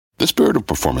The spirit of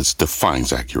performance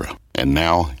defines Acura, and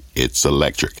now it's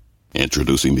electric.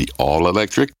 Introducing the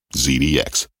all-electric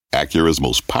ZDX, Acura's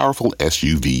most powerful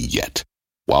SUV yet.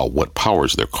 While what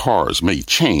powers their cars may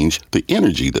change, the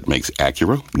energy that makes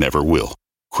Acura never will.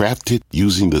 Crafted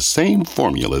using the same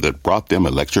formula that brought them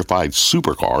electrified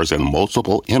supercars and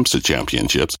multiple IMSA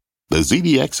championships, the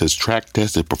ZDX has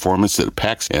track-tested performance that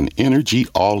packs an energy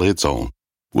all its own.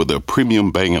 With a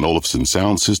premium Bang & Olufsen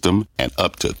sound system and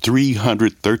up to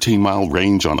 313-mile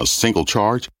range on a single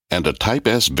charge, and a Type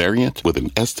S variant with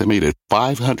an estimated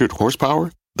 500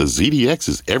 horsepower, the ZDX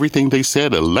is everything they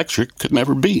said electric could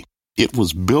never be. It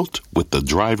was built with the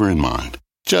driver in mind,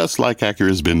 just like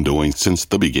Acura's been doing since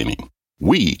the beginning.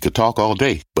 We could talk all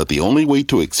day, but the only way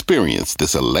to experience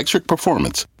this electric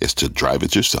performance is to drive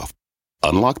it yourself.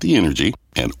 Unlock the energy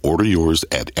and order yours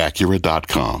at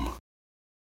Acura.com.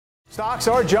 Stocks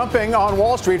are jumping on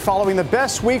Wall Street following the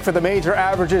best week for the major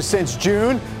averages since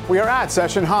June. We are at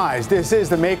session highs. This is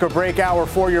the make or break hour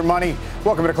for your money.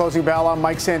 Welcome to Closing Bell. I'm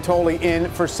Mike Santoli in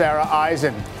for Sarah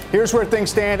Eisen. Here's where things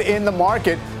stand in the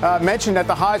market. Mentioned at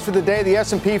the highs for the day, the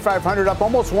S&P 500 up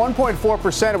almost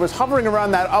 1.4%. It was hovering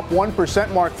around that up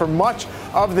 1% mark for much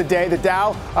of the day. The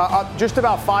Dow up just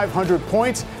about 500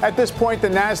 points. At this point, the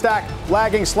NASDAQ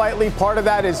lagging slightly. Part of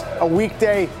that is a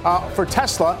weekday for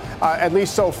Tesla, at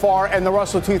least so far, and the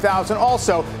Russell 2000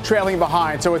 also trailing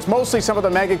behind. So it's mostly some of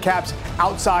the mega caps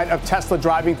outside of Tesla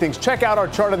driving things. Check out our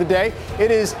chart of the day.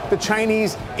 It is the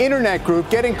Chinese internet group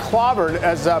getting clobbered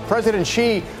as President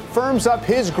Xi firms up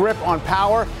his grip on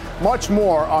power. Much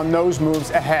more on those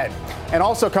moves ahead. And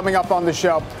also coming up on the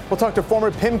show, we'll talk to former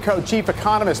PIMCO chief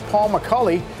economist Paul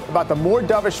McCulley about the more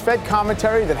dovish Fed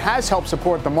commentary that has helped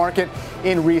support the market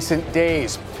in recent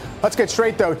days. Let's get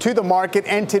straight, though, to the market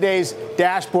and today's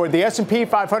dashboard. The S&P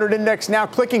 500 index now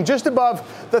clicking just above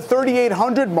the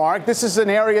 3,800 mark. This is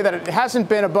an area that it hasn't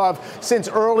been above since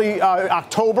early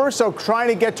October, so trying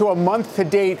to get to a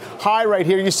month-to-date high right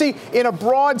here. You see, in a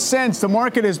broad sense, the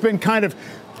market has been kind of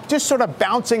just sort of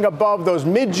bouncing above those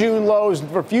mid-June lows,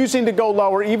 refusing to go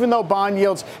lower, even though bond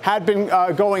yields had been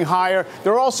going higher.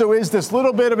 There also is this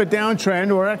little bit of a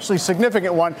downtrend, or actually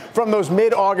significant one, from those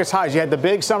mid-August highs. You had the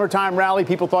big summertime rally.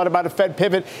 People thought about a Fed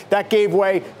pivot. That gave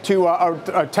way to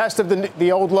a test of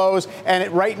the old lows, and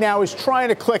it right now is trying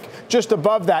to click just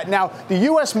above that. Now, the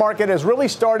U.S. market has really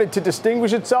started to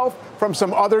distinguish itself from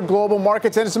some other global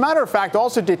markets, and as a matter of fact,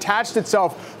 also detached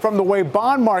itself from the way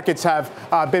bond markets have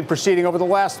been proceeding over the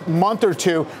last month or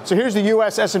two. So here's the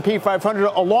U.S. S&P 500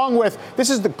 along with, this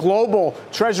is the global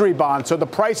treasury bond. So the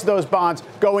price of those bonds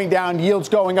going down, yields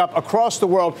going up across the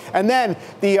world. And then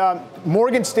the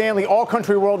Morgan Stanley All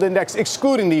Country World Index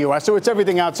excluding the U.S. So it's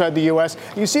everything outside the U.S.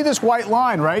 You see this white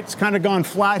line, right? It's kind of gone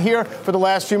flat here for the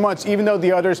last few months, even though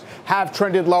the others have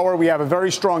trended lower. We have a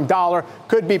very strong dollar,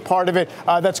 could be part of it.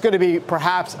 That's going to be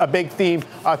perhaps a big theme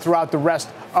throughout the rest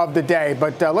of the day.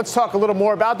 But let's talk a little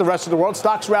more about the rest of the world.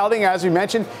 Stocks rallying, as we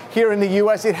mentioned, here in the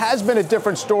U.S. It has been a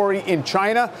different story in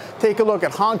China. Take a look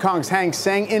at Hong Kong's Hang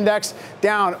Seng Index,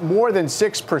 down more than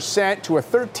 6% to a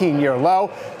 13-year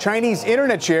low. Chinese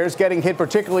internet shares getting hit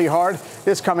particularly hard.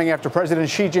 This coming after President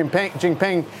Xi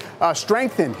Jinping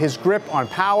strengthened his grip on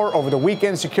power over the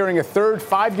weekend, securing a third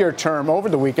 5-year term over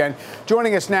the weekend.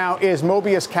 Joining us now is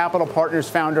Mobius Capital Partners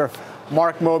founder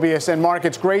Mark Mobius. And Mark,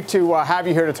 it's great to have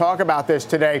you here to talk about this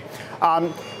today.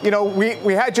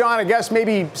 We had you on, I guess,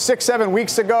 maybe 6-7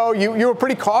 weeks ago. You were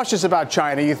pretty cautious about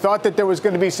China. You thought that there was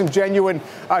going to be some genuine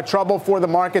trouble for the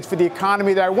markets, for the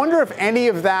economy there. I wonder if any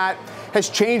of that has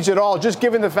changed at all, just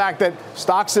given the fact that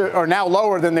stocks are now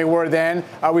lower than they were then.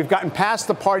 We've gotten past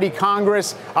the party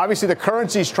Congress. Obviously, the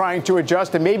currency's trying to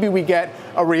adjust, and maybe we get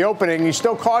a reopening. Are you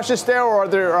still cautious there, or are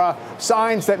there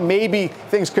signs that maybe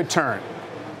things could turn?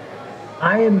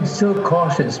 I am still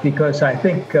cautious because I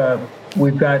think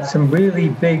we've got some really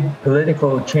big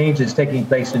political changes taking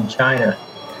place in China.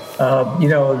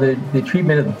 The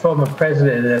treatment of the former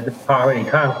president of the party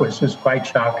Congress was quite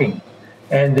shocking.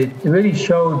 And it really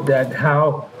showed that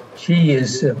how Xi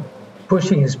is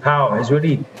pushing his power, is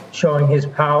really showing his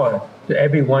power to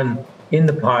everyone in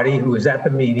the party who was at the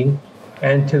meeting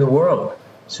and to the world.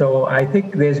 So I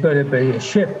think there's going to be a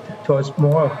shift towards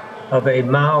more of a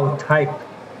Mao-type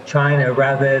China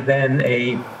rather than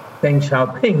a Deng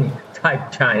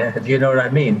Xiaoping-type China, if you know what I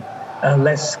mean.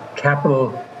 Less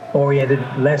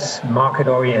capital-oriented, less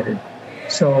market-oriented.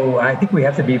 So I think we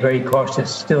have to be very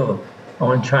cautious still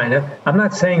on China. I'm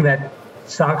not saying that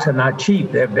stocks are not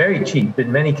cheap. They're very cheap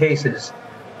in many cases,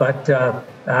 but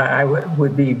I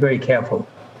would be very careful.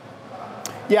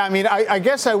 Yeah, I mean, I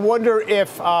guess I wonder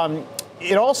if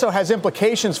it also has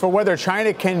implications for whether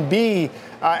China can be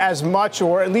as much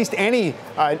or at least any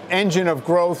engine of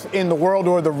growth in the world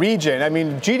or the region. I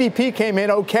mean, GDP came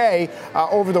in okay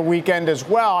over the weekend as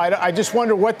well. I just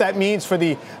wonder what that means for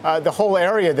the whole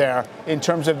area there in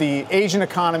terms of the Asian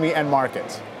economy and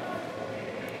markets.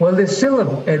 Well, there's still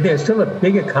a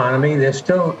big economy. They're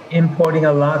still importing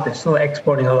a lot. They're still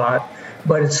exporting a lot,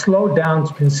 but it's slowed down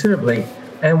considerably.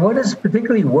 And what is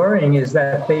particularly worrying is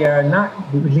that they are not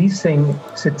releasing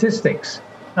statistics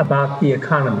about the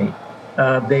economy.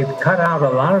 They've cut out a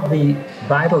lot of the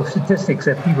vital statistics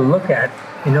that people look at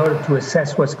in order to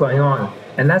assess what's going on.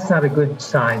 And that's not a good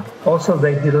sign. Also,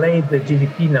 they delayed the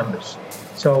GDP numbers.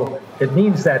 So it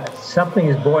means that something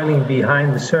is boiling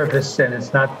behind the surface, and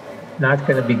it's not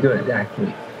going to be good,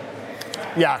 actually.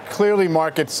 Yeah, clearly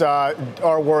markets are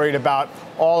worried about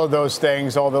all of those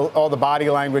things, all the body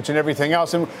language and everything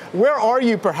else. And where are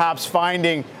you perhaps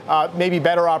finding maybe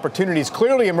better opportunities?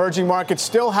 Clearly, emerging markets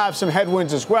still have some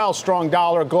headwinds as well. Strong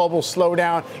dollar, global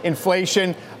slowdown,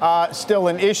 inflation, still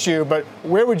an issue. But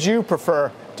where would you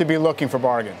prefer to be looking for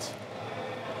bargains?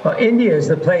 Well, India is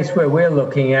the place where we're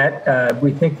looking at.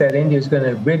 We think that India is going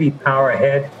to really power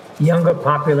ahead. Younger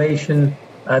population.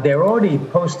 They're already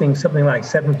posting something like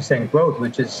 7% growth,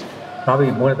 which is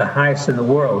probably one of the highest in the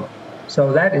world.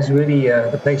 So that is really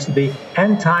the place to be.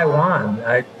 And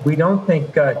Taiwan. We don't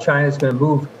think China is going to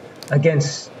move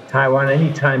against Taiwan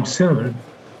anytime soon,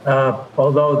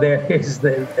 although there is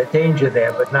the danger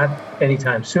there, but not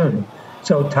anytime soon.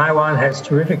 So Taiwan has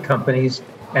terrific companies,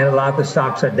 and a lot of the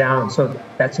stocks are down. So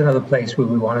that's another place where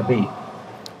we want to be.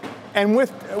 And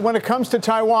when it comes to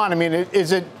Taiwan, I mean,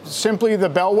 is it simply the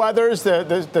bellwethers,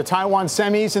 the Taiwan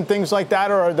semis and things like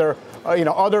that, or are there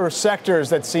other sectors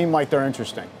that seem like they're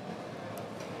interesting?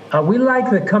 We like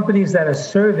the companies that are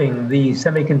serving the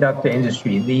semiconductor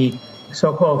industry, the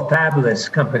so-called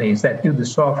fabless companies that do the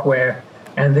software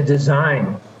and the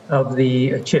design of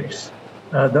the chips.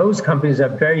 Those companies are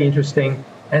very interesting.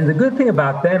 And the good thing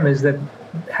about them is that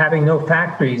having no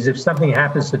factories, if something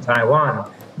happens to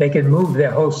Taiwan, they can move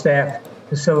their whole staff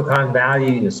to Silicon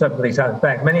Valley or someplace else. In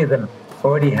fact, many of them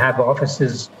already have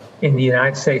offices in the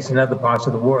United States and other parts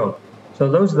of the world.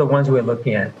 So those are the ones we're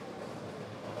looking at.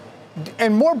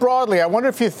 And more broadly, I wonder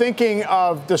if you're thinking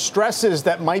of the stresses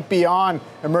that might be on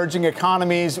emerging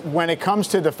economies when it comes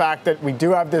to the fact that we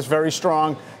do have this very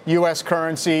strong U.S.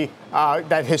 currency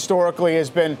that historically has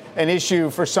been an issue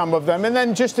for some of them. And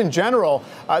then just in general,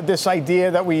 this idea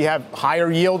that we have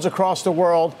higher yields across the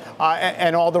world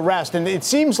and all the rest. And it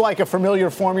seems like a familiar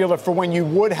formula for when you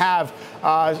would have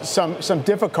some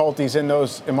difficulties in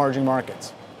those emerging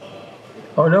markets.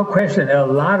 Oh, no question. A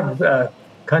lot of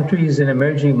countries in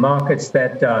emerging markets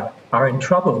that are in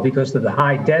trouble because of the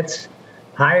high debts.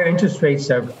 Higher interest rates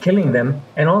are killing them.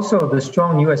 And also the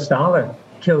strong U.S. dollar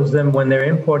kills them when they're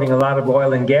importing a lot of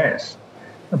oil and gas.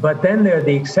 But then there are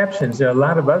the exceptions. There are a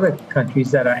lot of other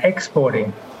countries that are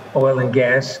exporting oil and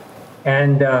gas.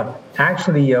 And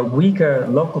actually, a weaker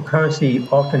local currency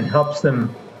often helps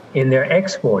them in their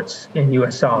exports in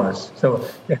U.S. dollars. So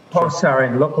the costs are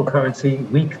in local currency,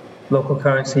 weak local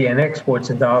currency, and exports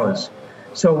in dollars.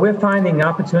 So we're finding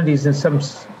opportunities in some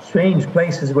strange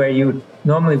places where you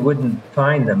normally wouldn't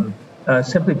find them,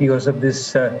 simply because of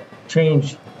this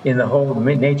change in the whole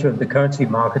nature of the currency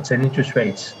markets and interest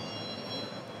rates.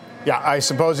 Yeah, I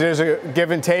suppose it is a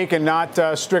give and take and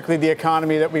not strictly the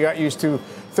economy that we got used to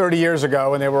 30 years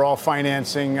ago when they were all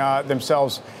financing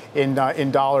themselves in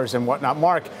dollars and whatnot.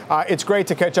 Mark, it's great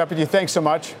to catch up with you. Thanks so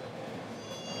much.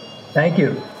 Thank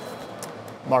you.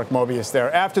 Mark Mobius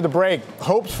there. After the break,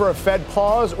 hopes for a Fed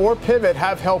pause or pivot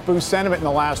have helped boost sentiment in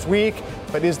the last week.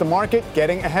 But is the market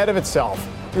getting ahead of itself?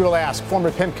 We will ask former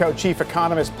PIMCO chief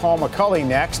economist Paul McCulley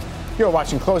next. You're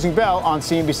watching Closing Bell on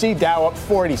CNBC. Dow up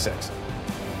 486.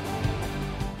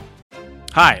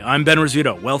 Hi, I'm Ben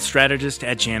Rizzuto, wealth strategist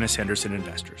at Janus Henderson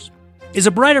Investors. Is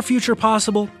a brighter future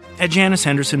possible? At Janus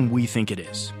Henderson, we think it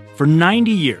is. For 90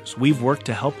 years, we've worked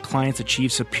to help clients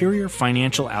achieve superior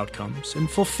financial outcomes and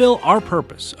fulfill our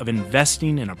purpose of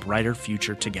investing in a brighter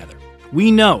future together. We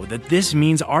know that this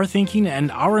means our thinking and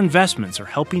our investments are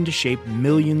helping to shape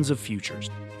millions of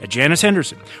futures. At Janus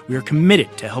Henderson, we are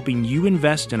committed to helping you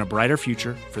invest in a brighter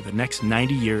future for the next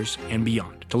 90 years and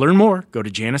beyond. To learn more, go to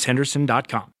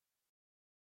janushenderson.com.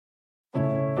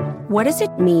 What does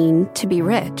it mean to be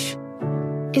rich?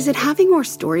 Is it having more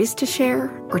stories to share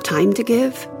or time to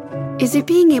give? Is it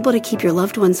being able to keep your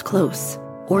loved ones close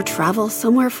or travel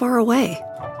somewhere far away?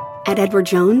 At Edward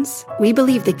Jones, we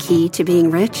believe the key to being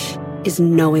rich is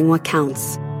knowing what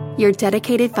counts. Your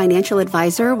dedicated financial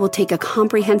advisor will take a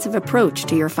comprehensive approach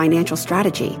to your financial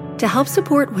strategy to help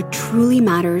support what truly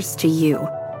matters to you.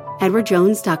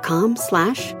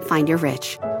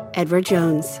 edwardjones.com/findyourrich. Edward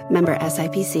Jones, member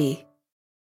SIPC.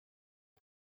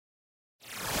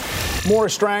 More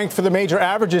strength for the major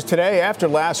averages today after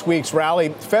last week's rally.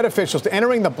 Fed officials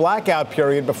entering the blackout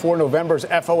period before November's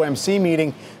FOMC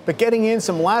meeting, but getting in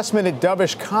some last-minute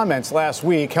dovish comments last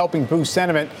week, helping boost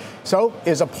sentiment. So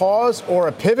is a pause or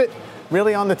a pivot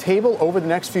really on the table over the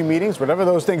next few meetings, whatever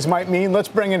those things might mean? Let's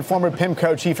bring in former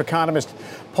PIMCO chief economist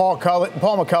Paul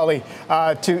McCulley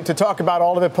to talk about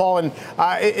all of it. Paul, and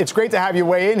it's great to have you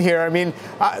weigh in here. I mean,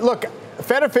 look,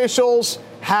 Fed officials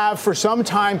have for some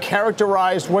time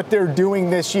characterized what they're doing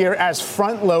this year as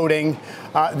front-loading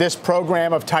this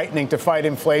program of tightening to fight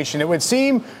inflation. It would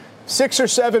seem 6 or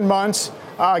 7 months,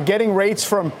 getting rates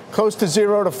from close to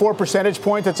 0 to 4 percentage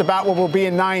points, that's about what we'll be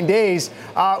in 9 days,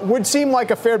 would seem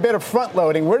like a fair bit of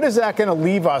front-loading. Where is that going to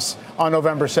leave us on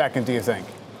November 2nd, do you think?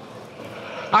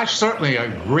 I certainly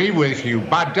agree with you.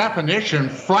 By definition,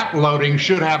 front-loading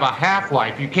should have a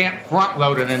half-life. You can't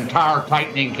front-load an entire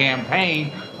tightening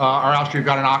campaign, or else you've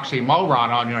got an oxymoron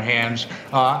on your hands.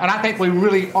 And I think we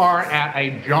really are at a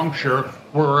juncture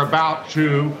where we're about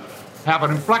to have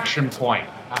an inflection point.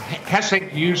 I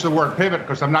hesitate to use the word pivot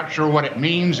because I'm not sure what it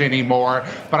means anymore,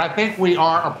 but I think we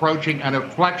are approaching an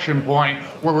inflection point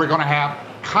where we're going to have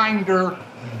kinder,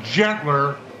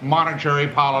 gentler monetary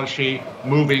policy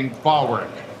moving forward.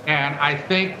 And I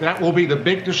think that will be the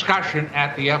big discussion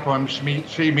at the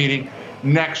FOMC meeting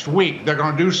next week. They're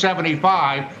going to do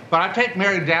 75, but I take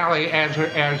Mary Daly as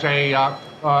a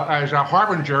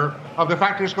harbinger of the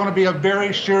fact there's going to be a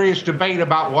very serious debate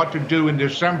about what to do in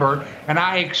December, and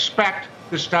I expect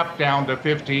to step down to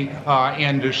 50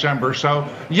 in December. So,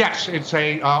 yes, it's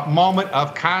a moment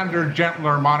of kinder,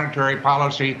 gentler monetary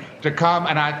policy to come,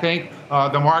 and I think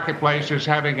the marketplace is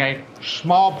having a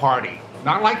small party.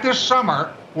 Not like this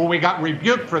summer, where we got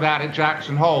rebuked for that at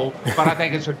Jackson Hole, but I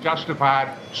think it's a justified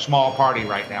small party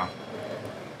right now.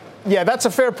 Yeah, that's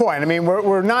a fair point. I mean,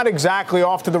 we're not exactly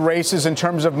off to the races in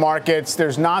terms of markets.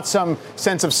 There's not some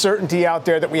sense of certainty out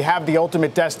there that we have the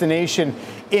ultimate destination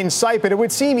in sight. But it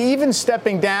would seem even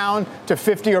stepping down to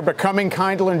 50 or becoming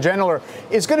kinder and gentler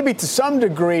is going to be to some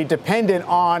degree dependent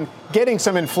on getting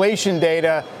some inflation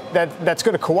data that's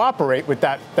going to cooperate with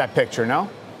that picture, no?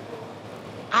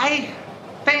 I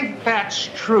think that's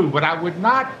true, but I would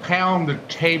not pound the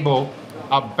table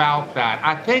about that.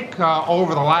 I think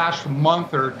over the last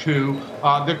month or two,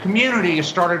 the community has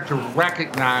started to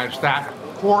recognize that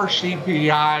core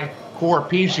CPI, core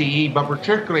PCE, but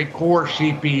particularly core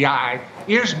CPI,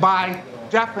 is by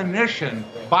definition,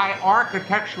 by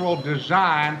architectural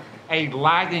design, a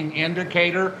lagging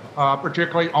indicator,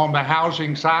 particularly on the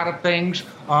housing side of things.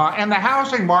 And the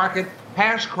housing market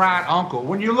has cried uncle.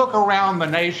 When you look around the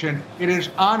nation, it is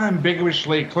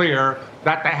unambiguously clear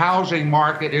that the housing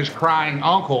market is crying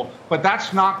uncle, but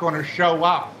that's not going to show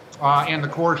up in the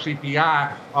core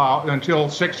CPI until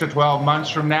 6 to 12 months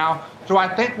from now. So I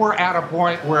think we're at a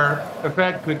point where the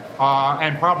Fed could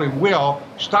and probably will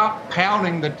stop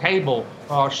pounding the table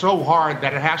so hard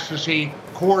that it has to see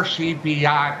core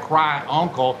CPI cry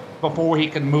uncle before he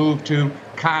can move to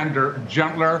kinder,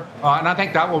 gentler. And I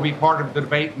think that will be part of the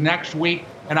debate next week,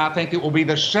 and I think it will be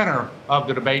the center of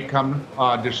the debate come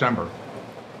December.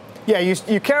 Yeah,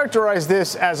 you characterize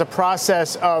this as a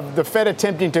process of the Fed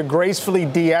attempting to gracefully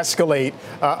de-escalate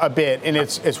a bit in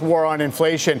its war on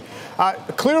inflation.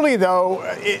 Clearly, though,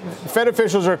 Fed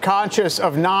officials are conscious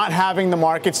of not having the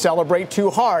market celebrate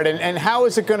too hard. And how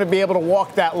is it going to be able to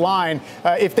walk that line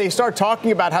if they start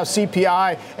talking about how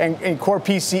CPI and core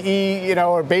PCE,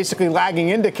 are basically lagging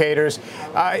indicators?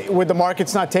 Would the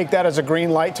markets not take that as a green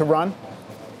light to run?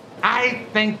 I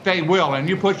think they will, and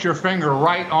you put your finger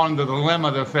right on the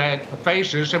dilemma the Fed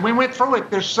faces, and we went through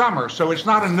it this summer, so it's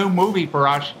not a new movie for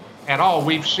us at all.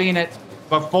 We've seen it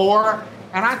before,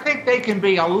 and I think they can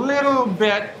be a little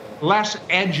bit less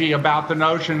edgy about the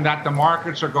notion that the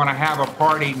markets are going to have a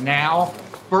party now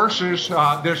versus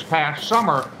this past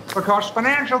summer, because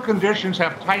financial conditions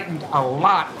have tightened a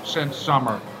lot since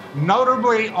summer,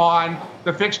 notably on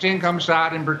the fixed income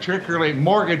side and particularly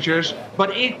mortgages,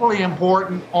 but equally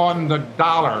important on the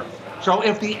dollar. So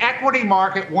if the equity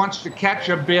market wants to catch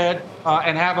a bid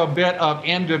and have a bit of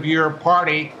end-of-year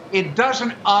party, it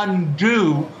doesn't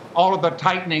undo all of the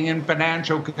tightening in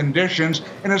financial conditions,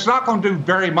 and it's not going to do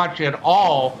very much at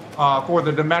all for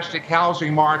the domestic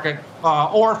housing market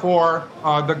or for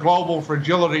the global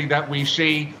fragility that we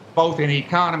see both in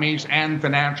economies and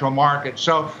financial markets.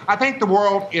 So I think the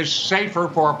world is safer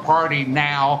for a party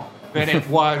now than it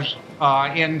was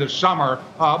in the summer.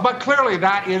 But clearly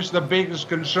that is the biggest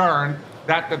concern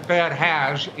that the Fed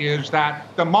has is that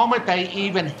the moment they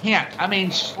even hint,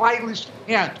 slightly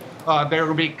hint, there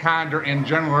will be kinder and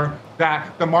gentler,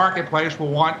 that the marketplace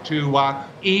will want to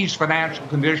ease financial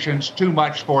conditions too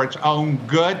much for its own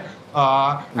good.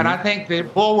 And I think the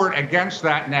bulwark against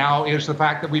that now is the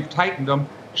fact that we've tightened them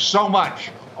so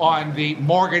much on the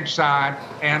mortgage side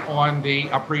and on the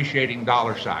appreciating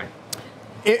dollar side.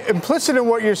 Implicit in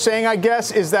what you're saying, I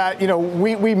guess, is that,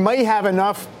 we may have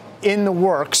enough in the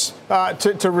works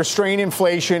to restrain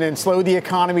inflation and slow the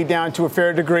economy down to a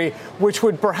fair degree, which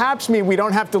would perhaps mean we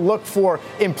don't have to look for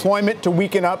employment to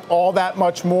weaken up all that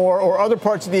much more, or other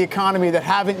parts of the economy that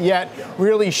haven't yet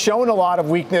really shown a lot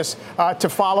of weakness to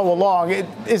follow along.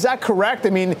 Is that correct?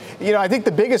 I think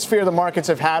the biggest fear the markets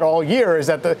have had all year is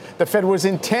that the Fed was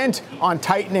intent on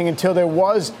tightening until there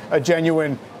was a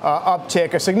genuine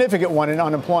uptick, a significant one, in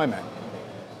unemployment.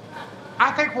 I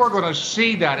think we're going to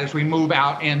see that as we move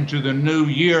out into the new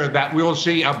year, that we'll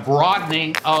see a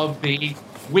broadening of the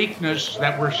weakness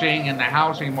that we're seeing in the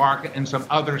housing market and some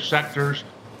other sectors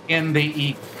in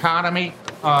the economy.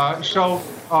 So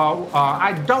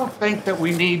I don't think that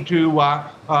we need to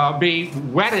be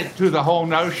wedded to the whole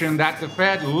notion that the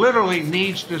Fed literally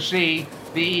needs to see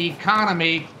the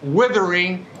economy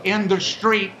withering in the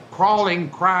street,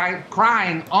 crying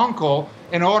uncle,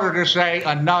 in order to say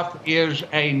enough is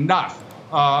enough.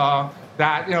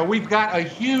 We've got a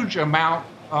huge amount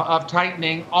of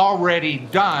tightening already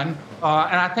done.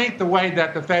 And I think the way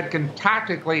that the Fed can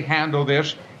tactically handle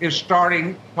this is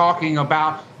talking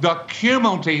about the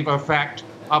cumulative effect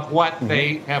of what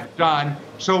they have done,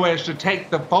 so as to take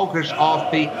the focus off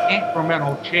the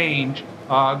incremental change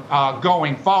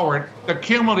going forward. The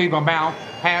cumulative amount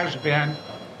has been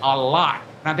a lot.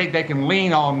 And I think they can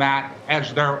lean on that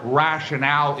as their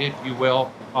rationale, if you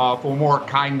will, for more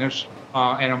kindness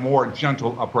and a more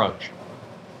gentle approach.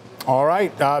 All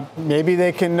right, maybe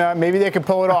they can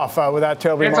pull it off without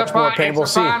terribly much more pain. We'll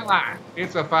see.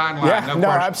 It's a fine line. Yeah, no,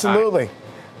 absolutely.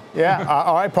 Yeah.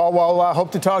 All right, Paul. Well,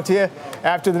 hope to talk to you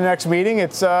after the next meeting.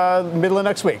 It's middle of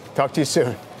next week. Talk to you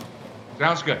soon.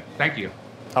 Sounds good. Thank you.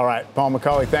 All right, Paul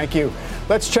McCulley, thank you.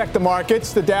 Let's check the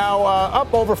markets. The Dow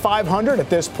up over 500 at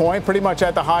this point, pretty much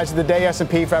at the highs of the day.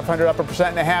 S&P 500 up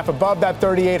 1.5% above that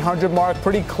 3,800 mark,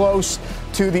 pretty close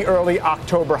to the early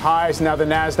October highs. Now the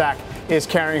NASDAQ is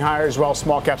carrying higher as well.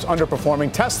 Small caps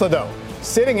underperforming. Tesla, though,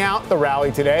 sitting out the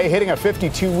rally today, hitting a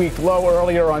 52-week low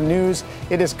earlier on news.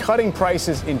 It is cutting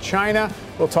prices in China.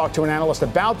 We'll talk to an analyst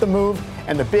about the move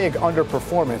and the big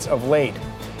underperformance of late.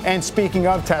 And speaking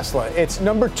of Tesla, it's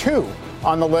number 2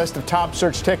 on the list of top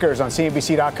search tickers on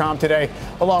CNBC.com today,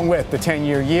 along with the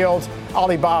 10-year yield,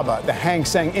 Alibaba, the Hang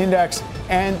Seng Index,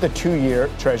 and the 2-year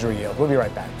Treasury yield. We'll be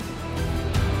right back.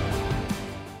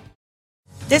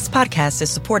 This podcast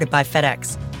is supported by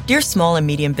FedEx. Dear small and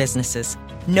medium businesses,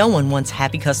 no one wants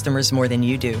happy customers more than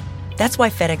you do. That's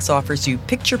why FedEx offers you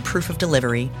picture proof of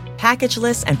delivery,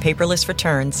 packageless and paperless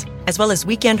returns, as well as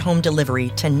weekend home delivery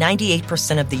to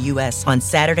 98% of the U.S. on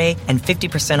Saturday and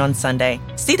 50% on Sunday.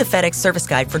 See the FedEx service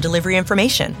guide for delivery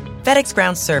information. FedEx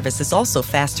Ground service is also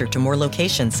faster to more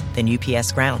locations than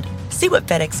UPS Ground. See what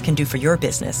FedEx can do for your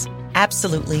business.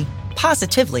 Absolutely,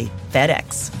 positively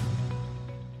FedEx.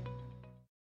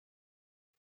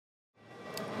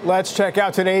 Let's check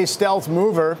out today's stealth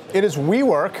mover. It is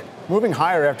WeWork, moving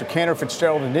higher after Cantor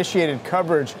Fitzgerald initiated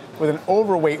coverage with an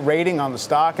overweight rating on the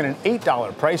stock and an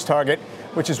 $8 price target,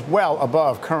 which is well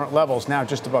above current levels, now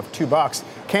just above $2.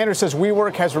 Cantor says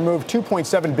WeWork has removed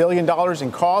 $2.7 billion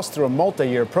in costs through a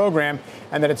multi-year program,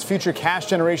 and that its future cash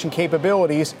generation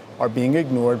capabilities are being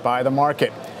ignored by the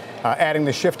market. Adding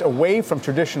the shift away from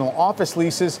traditional office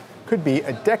leases could be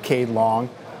a decade-long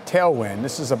tailwind.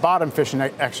 This is a bottom fishing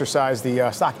exercise.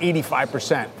 The stock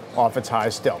 85% off its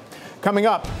highs still. Coming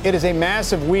up, it is a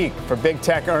massive week for big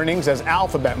tech earnings as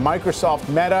Alphabet, Microsoft,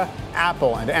 Meta,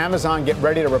 Apple, and Amazon get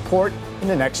ready to report in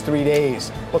the next 3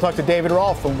 days. We'll talk to David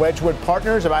Rolfe from Wedgewood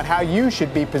Partners about how you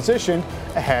should be positioned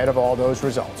ahead of all those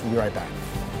results. We'll be right back.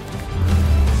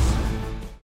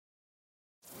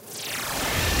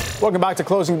 Welcome back to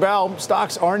Closing Bell.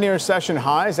 Stocks are near session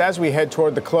highs as we head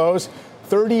toward the close.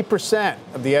 30%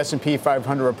 of the S&P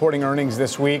 500 reporting earnings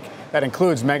this week. That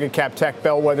includes mega cap tech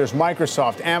bellwethers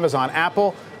Microsoft, Amazon,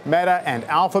 Apple, Meta, and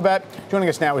Alphabet. Joining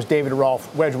us now is David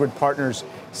Rolfe, Wedgewood Partners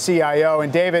CIO.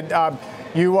 And David,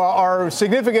 you are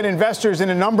significant investors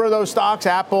in a number of those stocks,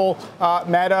 Apple,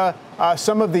 Meta,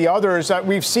 some of the others.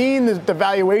 We've seen the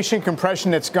valuation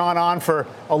compression that's gone on for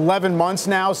 11 months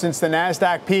now since the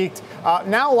NASDAQ peaked.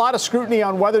 Now a lot of scrutiny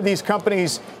on whether these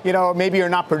companies, maybe are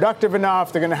not productive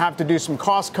enough. They're going to have to do some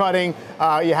cost cutting.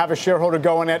 You have a shareholder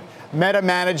going at Meta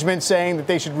management saying that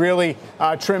they should really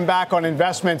trim back on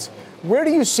investments. Where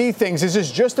do you see things? Is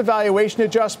this just a valuation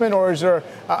adjustment, or is there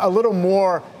a little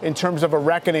more in terms of a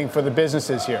reckoning for the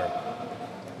businesses here?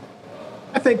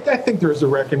 I think there's a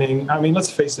reckoning. I mean,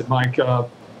 let's face it, Mike.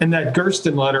 In that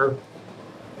Gersten letter,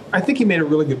 I think he made a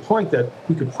really good point that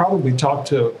we could probably talk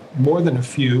to more than a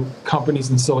few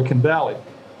companies in Silicon Valley.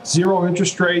 Zero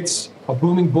interest rates, a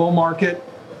booming bull market.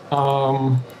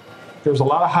 There's a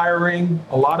lot of hiring,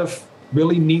 a lot of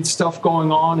really neat stuff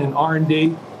going on in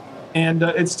R&D. And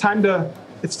it's time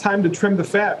to trim the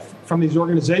fat from these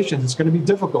organizations. It's going to be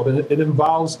difficult, and it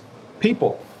involves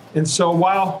people. And so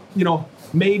while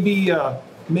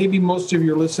maybe most of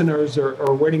your listeners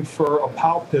are waiting for a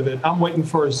Powell pivot, I'm waiting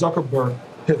for a Zuckerberg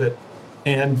pivot.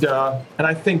 And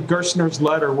I think Gerstner's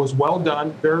letter was well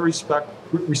done, very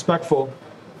respectful,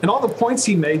 and all the points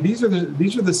he made. These are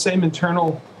the same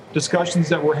internal discussions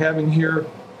that we're having here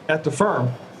at the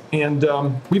firm, and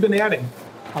we've been adding.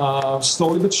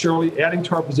 Slowly but surely, adding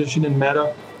to our position in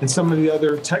Meta and some of the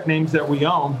other tech names that we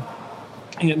own.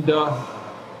 And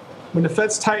when the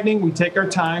Fed's tightening, we take our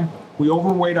time. We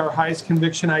overweight our highest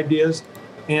conviction ideas.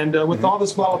 And with all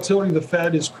this volatility the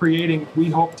Fed is creating, we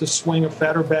hope to swing a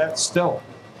fatter bat still.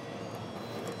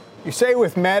 You say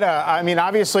with Meta, I mean,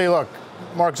 obviously, look,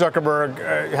 Mark Zuckerberg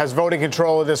has voting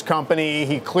control of this company.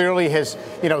 He clearly has,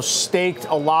 staked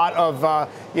a lot of,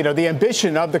 the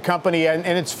ambition of the company and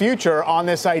its future on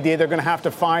this idea. They're going to have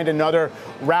to find another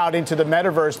route into the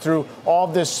metaverse through all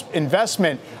this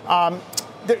investment.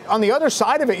 On the other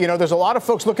side of it, there's a lot of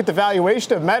folks look at the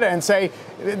valuation of Meta and say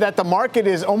that the market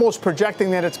is almost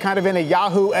projecting that it's kind of in a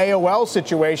Yahoo AOL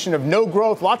situation of no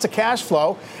growth, lots of cash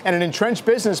flow, and an entrenched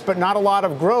business, but not a lot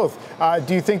of growth.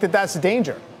 Do you think that that's a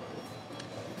danger?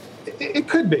 It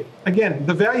could be. Again,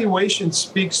 the valuation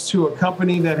speaks to a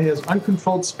company that has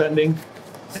uncontrolled spending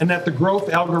and that the growth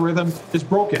algorithm is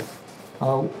broken.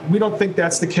 We don't think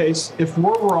that's the case. If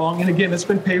we're wrong, and again, it's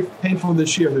been painful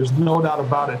this year, there's no doubt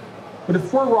about it. But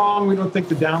if we're wrong, we don't think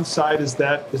the downside is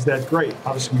that great.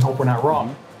 Obviously, we hope we're not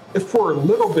wrong. If we're a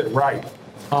little bit right,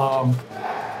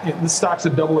 the stock's a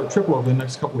double or triple over the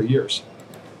next couple of years.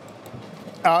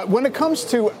 When it comes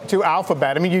to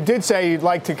Alphabet, I mean, you did say you'd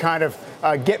like to kind of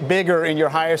get bigger in your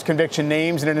highest conviction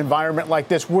names in an environment like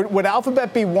this. Would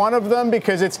Alphabet be one of them?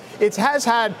 Because it has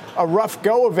had a rough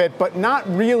go of it, but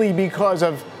not really because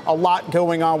of a lot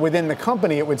going on within the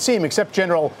company, it would seem, except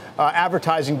general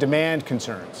advertising demand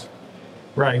concerns.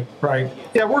 Right.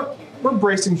 Yeah, we're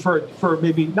bracing for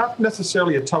maybe not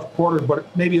necessarily a tough quarter,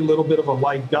 but maybe a little bit of a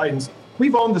light guidance.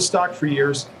 We've owned the stock for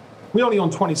years. We only own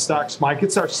 20 stocks, Mike.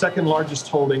 It's our second largest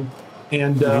holding.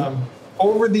 And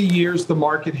over the years, the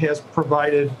market has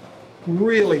provided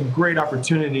really great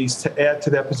opportunities to add to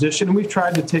that position. And we've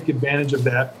tried to take advantage of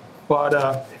that.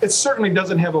 But it certainly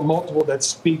doesn't have a multiple that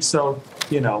speaks of,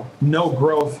 no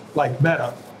growth like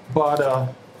Meta.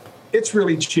 But it's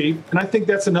really cheap. And I think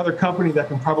that's another company that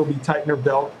can probably tighten their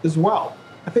belt as well.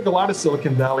 I think a lot of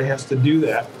Silicon Valley has to do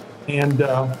that. And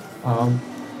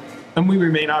we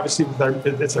remain, obviously,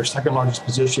 it's our second largest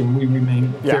position. We remain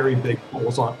very big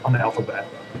holes on Alphabet.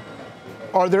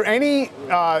 Are there any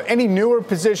newer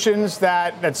positions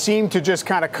that seem to just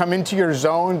kind of come into your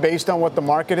zone based on what the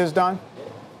market has done?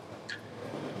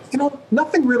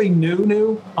 Nothing really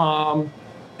new.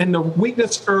 And the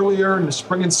weakness earlier in the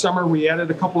spring and summer, we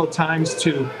added a couple of times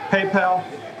to PayPal.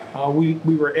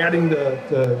 We were adding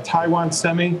the Taiwan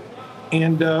Semi,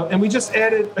 and we just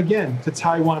added again to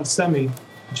Taiwan Semi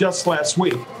just last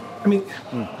week. I mean,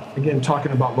 again,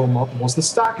 talking about low multiples, the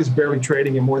stock is barely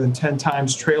trading at more than 10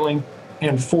 times trailing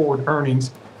and forward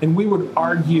earnings. And we would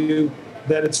argue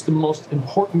that it's the most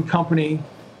important company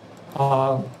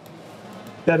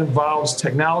that involves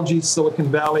technology, Silicon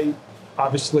Valley,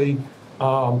 obviously,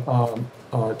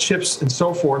 chips and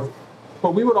so forth.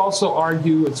 But we would also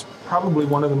argue it's probably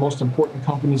one of the most important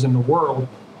companies in the world.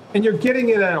 And you're getting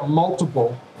it at a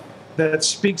multiple that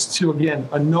speaks to, again,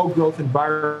 a no-growth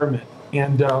environment.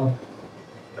 And,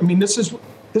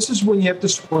 this is when you have to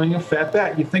swing a fat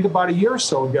bat. You think about a year or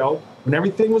so ago, when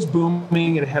everything was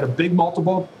booming and it had a big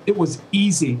multiple, it was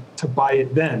easy to buy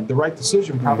it then. The right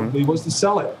decision probably was to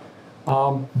sell it.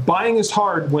 Buying is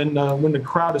hard when the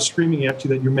crowd is screaming at you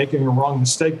that you're making a wrong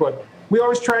mistake. But we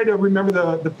always try to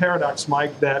remember the paradox,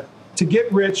 Mike, that to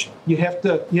get rich, you have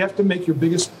to make your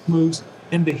biggest moves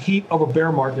in the heat of a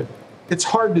bear market. It's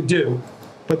hard to do,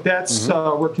 But that's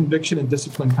where conviction and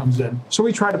discipline comes in. So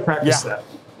we try to practice that.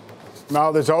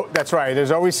 No, that's right.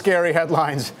 There's always scary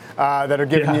headlines that are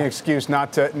giving you an excuse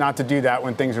not to do that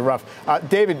when things are rough.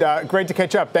 David, great to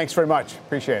catch up. Thanks very much.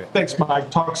 Appreciate it. Thanks, Mike.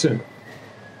 Talk soon.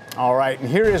 All right, and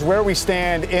here is where we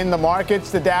stand in the markets.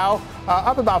 The Dow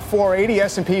up about 480,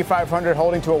 S&P 500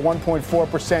 holding to a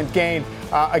 1.4% gain,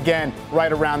 again,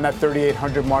 right around that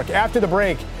 3,800 mark. After the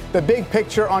break, the big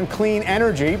picture on clean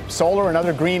energy, solar and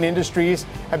other green industries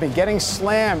have been getting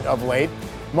slammed of late,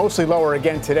 mostly lower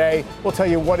again today. We'll tell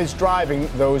you what is driving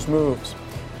those moves.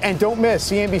 And don't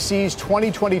miss CNBC's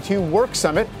 2022 Work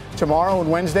Summit. Tomorrow and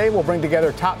Wednesday, we'll bring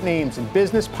together top names in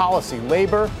business policy,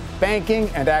 labor, banking,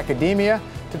 and academia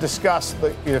to discuss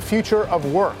the future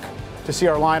of work. To see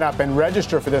our lineup and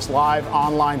register for this live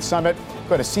online summit,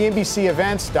 go to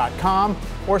cnbcevents.com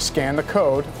or scan the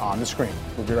code on the screen.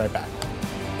 We'll be right back.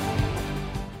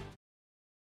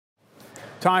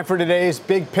 Time for today's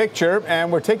big picture,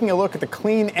 and we're taking a look at the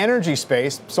clean energy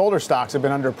space. Solar stocks have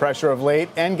been under pressure of late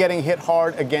and getting hit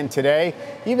hard again today,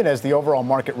 even as the overall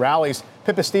market rallies.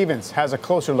 Pippa Stevens has a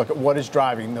closer look at what is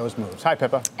driving those moves. Hi,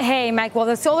 Pippa. Hey, Mike. Well,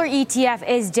 the solar ETF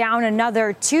is down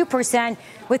another 2%,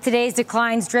 with today's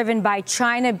declines driven by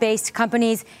China-based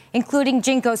companies, including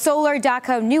Jinko Solar,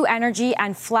 Daqo New Energy,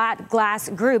 and Flat Glass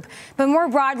Group. But more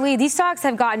broadly, these stocks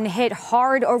have gotten hit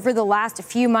hard over the last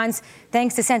few months,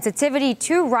 thanks to sensitivity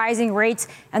to rising rates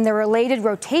and the related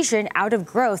rotation out of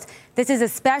growth. This is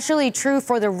especially true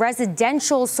for the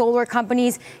residential solar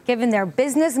companies, given their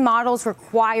business models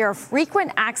require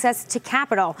frequent access to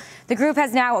capital. The group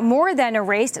has now more than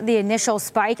erased the initial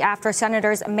spike after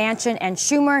Senators Manchin and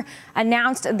Schumer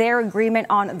announced their agreement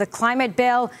on the climate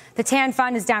bill. The TAN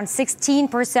fund is down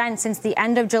 16% since the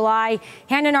end of July.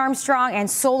 Hannon Armstrong and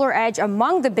Solar Edge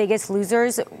among the biggest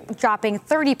losers, dropping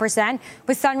 30%,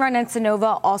 with Sunrun and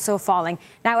Sunnova also falling.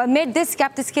 Now, amid this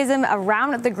skepticism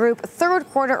around the group, third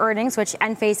quarter earnings, which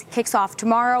Enphase kicks off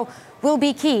tomorrow, will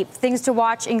be key. Things to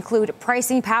watch include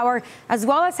pricing power, as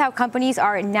well as how companies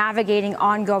are navigating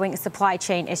ongoing supply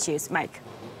chain issues. Mike.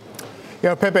 You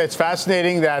know, Pippa, it's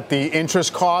fascinating that the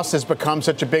interest cost has become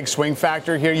such a big swing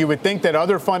factor here. You would think that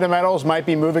other fundamentals might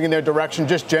be moving in their direction,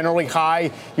 just generally high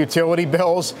utility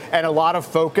bills and a lot of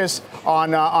focus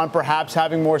on perhaps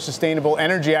having more sustainable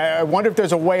energy. I wonder if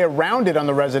there's a way around it on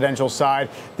the residential side,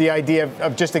 the idea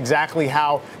of just exactly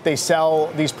how they sell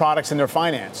these products and they're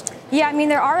financed. Yeah, I mean,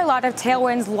 there are a lot of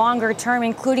tailwinds longer term,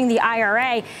 including the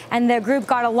IRA, and the group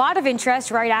got a lot of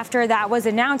interest right after that was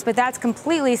announced, but that's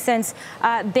completely since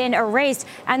been erased.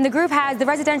 And the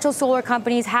residential solar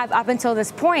companies have up until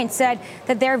this point said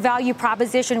that their value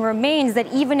proposition remains that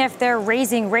even if they're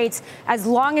raising rates, as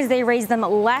long as they raise them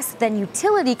less than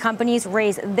utility companies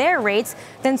raise their rates,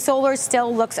 then solar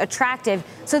still looks attractive.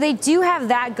 So they do have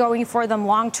that going for them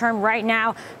long term right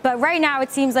now. But right now,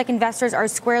 it seems like investors are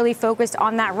squarely focused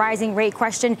on that rising rate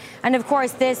question. And of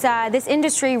course, this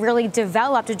industry really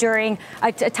developed during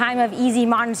a time of easy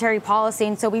monetary policy.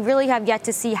 And so we really have yet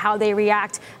to see how they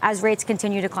react as rates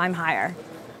continue to climb higher.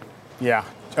 Yeah.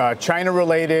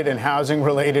 China-related and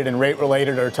housing-related and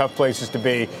rate-related are tough places to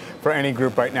be for any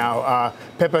group right now.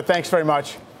 Pippa, thanks very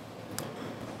much.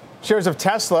 Shares of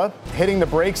Tesla hitting the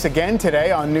brakes again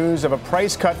today on news of a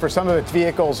price cut for some of its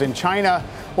vehicles in China.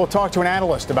 We'll talk to an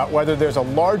analyst about whether there's a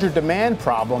larger demand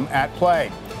problem at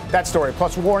play. That story,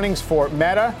 plus warnings for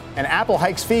Meta and Apple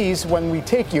hikes fees when we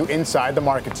take you inside the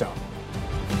market zone.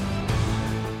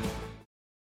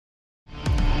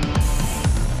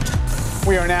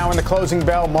 We are now in the closing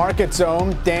bell market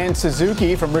zone. Dan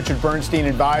Suzuki from Richard Bernstein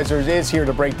Advisors is here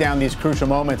to break down these crucial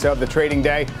moments of the trading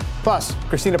day. Plus,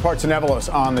 Christina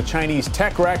Partsenevelos on the Chinese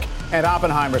tech wreck and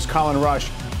Oppenheimer's Colin Rush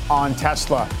on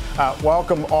Tesla.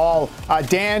 Welcome all.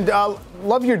 Dan,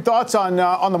 love your thoughts on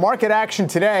the market action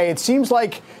today. It seems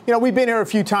like, we've been here a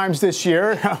few times this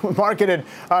year. The market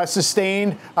had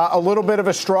sustained a little bit of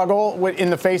a struggle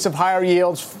in the face of higher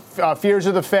yields, fears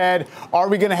of the Fed. Are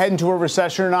we going to head into a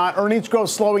recession or not? Earnings growth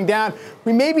slowing down.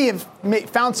 We maybe have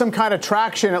found some kind of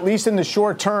traction, at least in the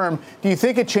short term. Do you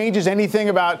think it changes anything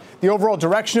about the overall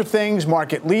direction of things,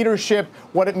 market leadership,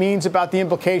 what it means about the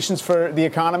implications for the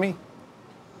economy?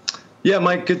 Yeah,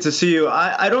 Mike, good to see you.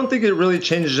 I don't think it really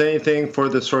changes anything for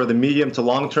the sort of the medium to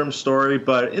long-term story,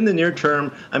 but in the near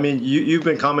term, I mean, you've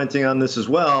been commenting on this as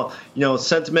well.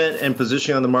 Sentiment and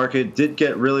positioning on the market did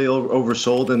get really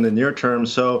oversold in the near term.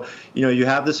 So, you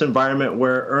have this environment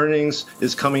where earnings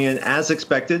is coming in as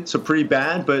expected, so pretty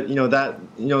bad. But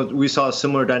we saw a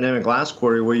similar dynamic last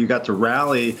quarter where you got to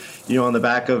rally, on the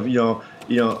back of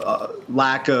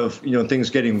lack of, things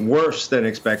getting worse than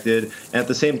expected. And at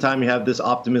the same time, you have this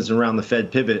optimism around the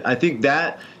Fed pivot. I think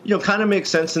that kind of makes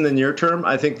sense in the near term.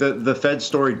 I think that the Fed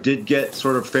story did get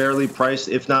sort of fairly priced,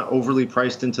 if not overly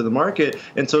priced into the market.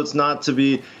 And so it's not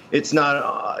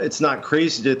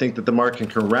crazy to think that the market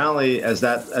can rally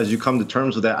as you come to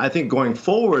terms with that. I think going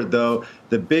forward, though,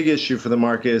 the big issue for the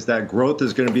market is that growth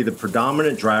is going to be the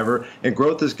predominant driver, and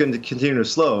growth is going to continue to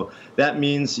slow. That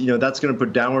means, that's going to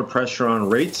put downward pressure on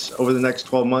rates over the next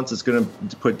 12 months. It's going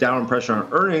to put downward pressure on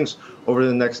earnings over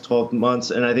the next 12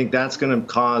 months. And I think that's going to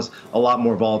cause a lot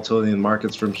more volatility in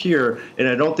markets from here. And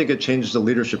I don't think it changes the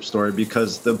leadership story,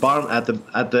 because the bottom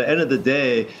at the end of the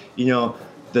day,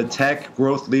 the tech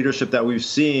growth leadership that we've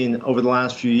seen over the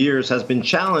last few years has been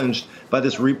challenged by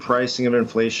this repricing of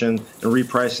inflation and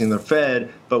repricing the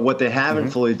Fed. But what they haven't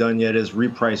fully done yet is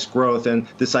reprice growth. And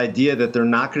this idea that they're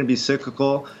not going to be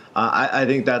cyclical, I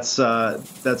think that's a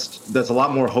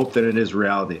lot more hope than it is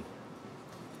reality.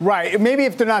 Right. Maybe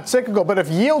if they're not cyclical, but if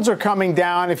yields are coming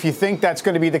down, if you think that's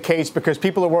going to be the case because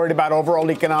people are worried about overall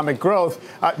economic growth,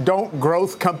 don't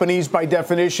growth companies by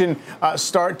definition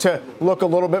start to look a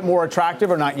little bit more attractive,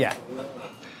 or not yet?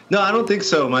 No, I don't think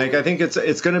so, Mike. I think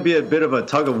it's going to be a bit of a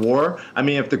tug of war. I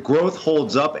mean, if the growth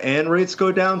holds up and rates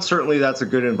go down, certainly that's a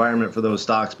good environment for those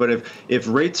stocks. But if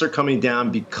rates are coming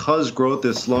down because growth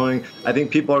is slowing, I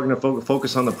think people are going to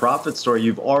focus on the profit story.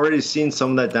 You've already seen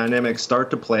some of that dynamic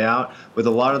start to play out with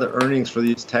a lot of the earnings for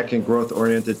these tech and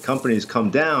growth-oriented companies come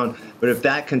down. But if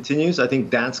that continues, I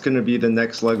think that's going to be the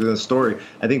next leg of the story.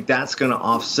 I think that's going to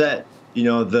offset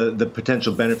the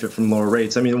potential benefit from lower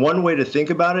rates. I mean, one way to think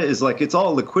about it is like it's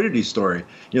all a liquidity story.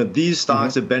 These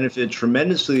stocks have benefited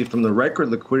tremendously from the record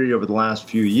liquidity over the last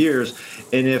few years.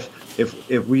 And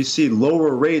if we see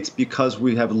lower rates because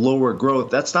we have lower growth,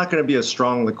 that's not going to be a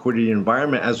strong liquidity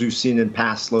environment as we've seen in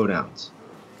past slowdowns.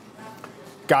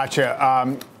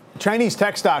 Gotcha. Chinese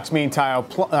tech stocks,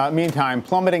 meantime,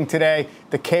 plummeting today.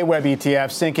 The K-Web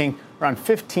ETF sinking around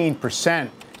 15%.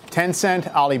 Tencent,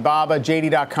 Alibaba,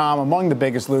 JD.com among the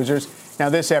biggest losers. Now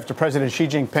this after President Xi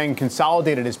Jinping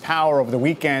consolidated his power over the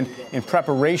weekend in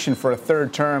preparation for a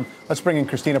third term. Let's bring in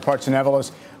Christina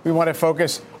Partsenevelos. We want to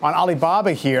focus on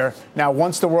Alibaba here. Now,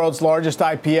 once the world's largest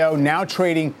IPO, now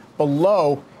trading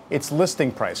below its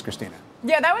listing price, Christina.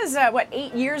 Yeah, that was,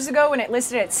 8 years ago when it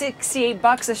listed at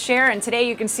 $68 a share. And today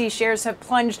you can see shares have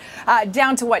plunged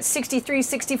down to, $63,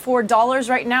 $64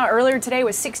 right now. Earlier today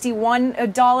was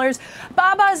 $61.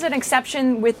 Baba is an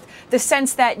exception with the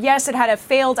sense that, yes, it had a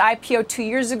failed IPO 2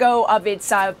 years ago of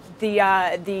its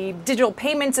the digital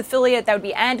payments affiliate, that would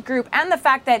be Ant Group, and the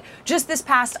fact that just this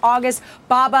past August,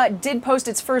 Baba did post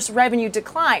its first revenue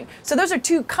decline. So those are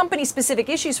two company-specific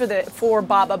issues for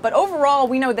Baba. But overall,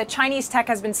 we know that Chinese tech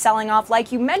has been selling off.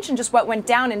 Like you mentioned, just what went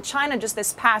down in China just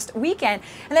this past weekend,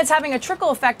 and that's having a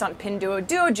trickle effect on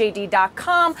Pinduoduo,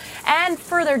 JD.com, and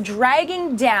further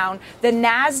dragging down the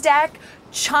NASDAQ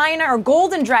China or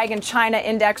Golden Dragon China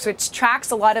Index, which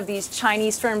tracks a lot of these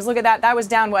Chinese firms. Look at that. That was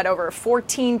down, over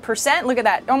 14%? Look at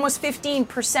that. Almost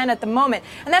 15% at the moment.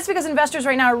 And that's because investors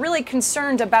right now are really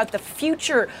concerned about the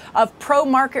future of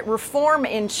pro-market reform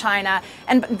in China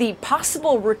and the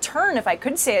possible return, if I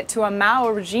could say it, to a Mao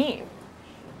regime.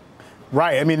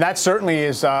 Right. I mean, that certainly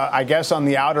is, I guess, on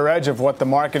the outer edge of what the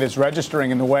market is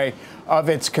registering in the way of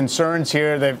its concerns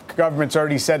here. The government's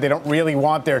already said they don't really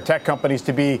want their tech companies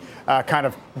to be kind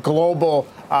of global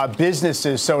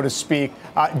businesses, so to speak.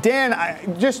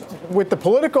 Dan, just with the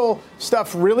political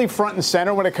stuff really front and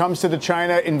center when it comes to the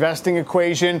China investing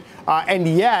equation, and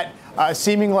yet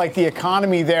seeming like the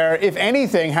economy there, if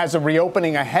anything, has a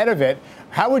reopening ahead of it,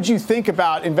 how would you think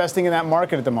about investing in that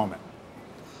market at the moment?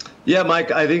 Yeah, Mike,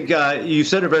 I think you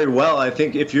said it very well. I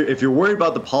think if you're worried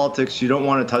about the politics, you don't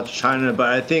want to touch China. But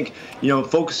I think,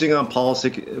 focusing on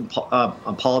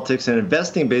politics and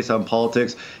investing based on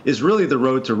politics is really the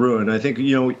road to ruin. I think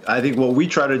what we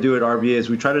try to do at RBA is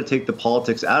we try to take the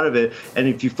politics out of it. And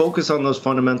if you focus on those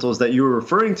fundamentals that you were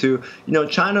referring to,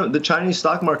 the Chinese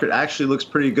stock market actually looks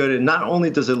pretty good. And not only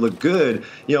does it look good,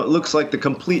 it looks like the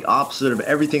complete opposite of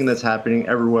everything that's happening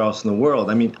everywhere else in the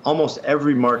world. I mean, almost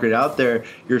every market out there,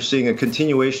 you're seeing a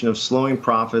continuation of slowing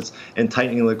profits and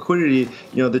tightening liquidity.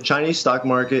 The Chinese stock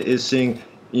market is seeing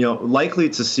likely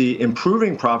to see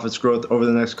improving profits growth over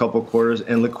the next couple of quarters,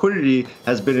 and liquidity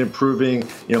has been improving,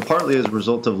 partly as a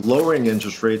result of lowering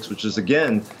interest rates, which is,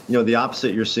 again, the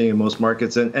opposite you're seeing in most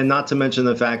markets. And not to mention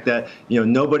the fact that,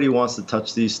 nobody wants to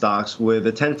touch these stocks with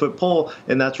a 10-foot pole,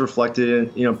 and that's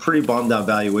reflected in, pretty bombed out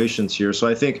valuations here. So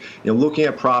I think, looking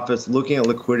at profits, looking at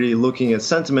liquidity, looking at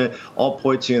sentiment, all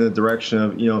points you in the direction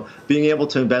of, being able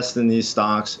to invest in these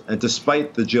stocks, and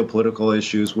despite the geopolitical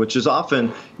issues, which is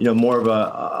often, more of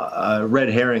a red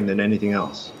herring than anything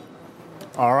else.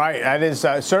 All right. That is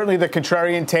certainly the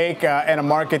contrarian take and a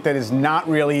market that is not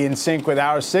really in sync with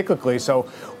ours cyclically. So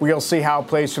we'll see how it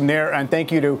plays from there. And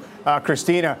thank you to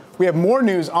Christina. We have more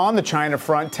news on the China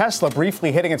front. Tesla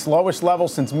briefly hitting its lowest level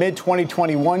since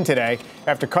mid-2021 today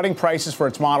after cutting prices for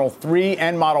its Model 3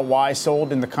 and Model Y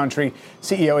sold in the country.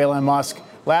 CEO Elon Musk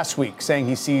last week saying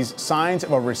he sees signs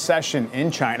of a recession in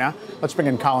China. Let's bring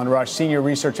in Colin Rush, senior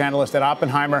research analyst at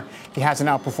Oppenheimer. He has an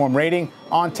outperform rating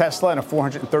on Tesla and a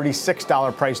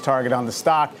 $436 price target on the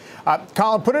stock.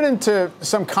 Colin, put it into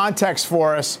some context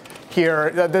for us here.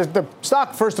 The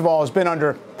stock, first of all, has been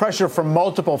under pressure from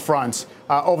multiple fronts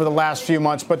over the last few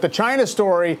months. But the China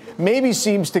story maybe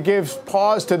seems to give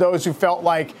pause to those who felt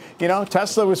like,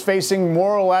 Tesla was facing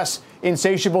more or less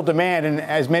insatiable demand, and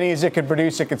as many as it could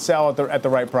produce, it could sell at the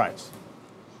right price.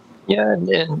 Yeah,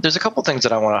 and there's a couple things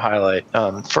that I want to highlight.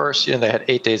 First, they had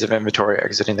 8 days of inventory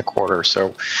exiting the quarter,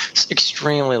 so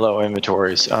extremely low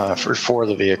inventories for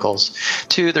the vehicles.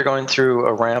 Two, they're going through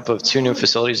a ramp of 2 new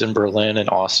facilities in Berlin and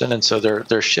Austin, and so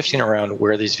they're shifting around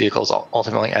where these vehicles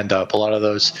ultimately end up. A lot of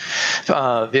those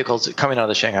vehicles coming out of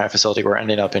the Shanghai facility were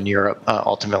ending up in Europe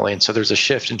ultimately, and so there's a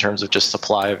shift in terms of just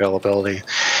supply availability.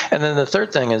 And then the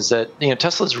third thing is that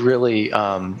Tesla's really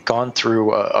gone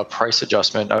through a price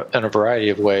adjustment in a variety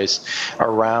of ways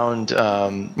around,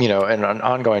 on an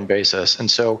ongoing basis.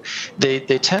 And so they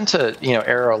tend to,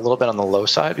 err a little bit on the low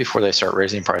side before they start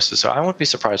raising prices. So I wouldn't be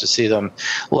surprised to see them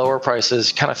lower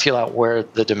prices, kind of feel out where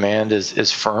the demand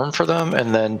is firm for them,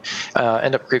 and then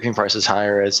end up creeping prices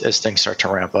higher as things start to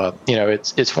ramp up.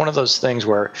 It's one of those things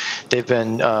where they've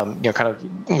been, kind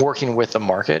of working with the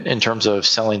market in terms of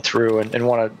selling through and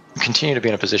want to continue to be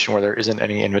in a position where there isn't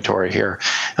any inventory here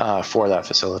for that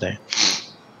facility.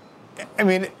 I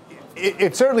mean,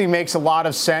 it certainly makes a lot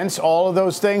of sense, all of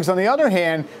those things. On the other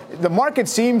hand, the market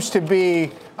seems to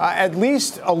be at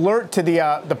least alert to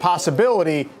the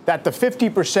possibility that the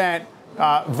 50%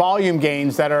 volume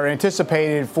gains that are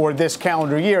anticipated for this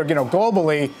calendar year,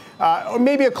 globally, or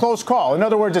maybe a close call. In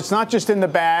other words, it's not just in the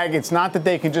bag. It's not that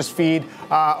they can just feed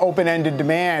open-ended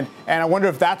demand. And I wonder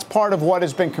if that's part of what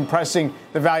has been compressing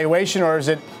the valuation, or is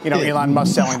it, Elon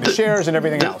Musk selling the shares and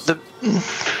everything else?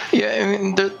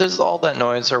 There's all that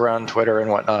noise around Twitter and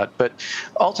whatnot, but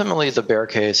ultimately the bear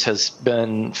case has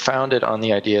been founded on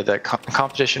the idea that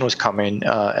competition was coming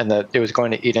and that it was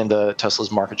going to eat into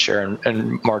Tesla's market share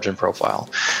and margin profile.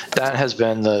 That has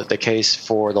been the case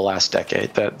for the last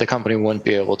decade, that the company wouldn't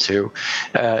be able to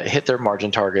hit their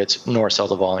margin targets nor sell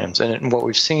the volumes. And what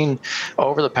we've seen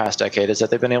over the past decade is that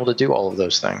they've been able to do all of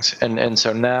those things. And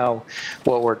so now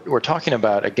what we're talking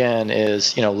about again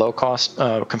is low-cost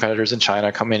competitors in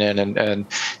China coming in and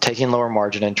taking lower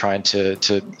margin and trying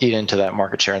to eat into that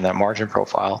market share and that margin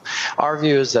profile. Our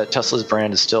view is that Tesla's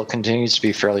brand is still continues to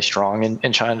be fairly strong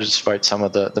in China despite some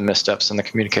of the missteps in the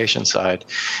communication side,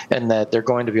 and that they're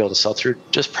going to be able to sell through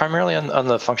just primarily on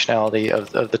the functionality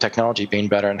of the technology being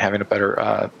better and having a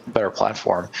better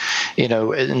platform.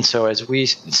 And so as we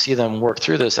see them work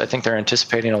through this, I think they're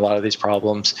anticipating a lot of these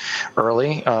problems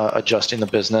early, adjusting the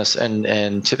business,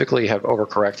 and typically have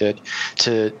overcorrected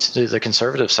to the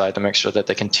conservative side to make sure that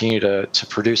they continue to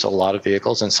produce a lot of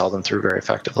vehicles and sell them through very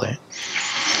effectively.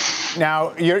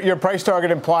 Now, your price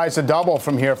target implies a double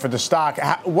from here for the stock.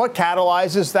 What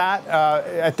catalyzes that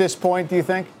at this point, do you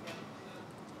think?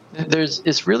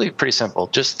 It's really pretty simple.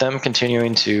 Just them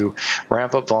continuing to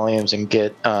ramp up volumes and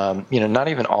get, not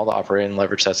even all the operating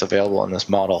leverage that's available in this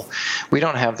model. We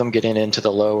don't have them getting into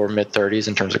the low or mid 30s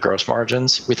in terms of gross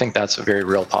margins. We think that's a very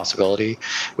real possibility.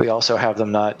 We also have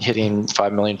them not hitting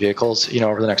 5 million vehicles,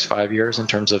 over the next 5 years in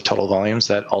terms of total volumes.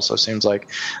 That also seems like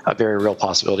a very real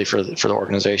possibility for the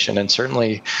organization. And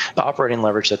certainly the operating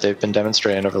leverage that they've been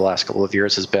demonstrating over the last couple of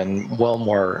years has been well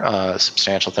more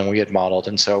substantial than we had modeled.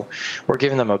 And so we're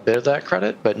giving them a bit of that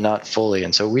credit, but not fully.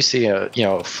 And so we see a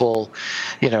full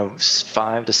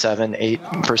 5 to 7,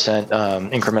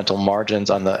 8% incremental margins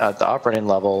at the operating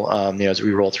level, as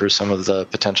we roll through some of the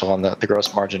potential on the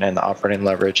gross margin and the operating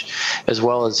leverage, as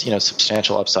well as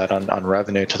substantial upside on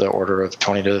revenue to the order of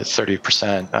 20 to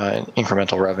 30%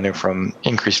 incremental revenue from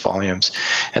increased volumes.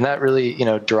 And that really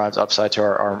derives upside to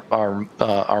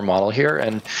our model here,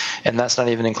 and that's not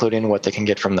even including what they can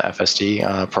get from the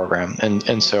FSD program.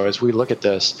 And so as we look at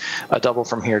this, a double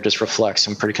from here just reflects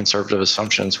some pretty conservative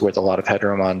assumptions with a lot of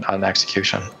headroom on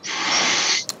execution.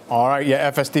 All right.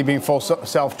 Yeah, FSD being full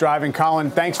self-driving.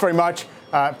 Colin, thanks very much.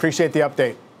 Appreciate the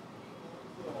update.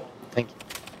 Thank you.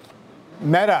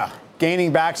 Meta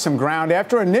gaining back some ground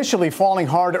after initially falling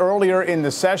hard earlier in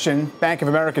the session. Bank of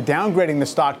America downgrading the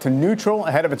stock to neutral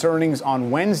ahead of its earnings on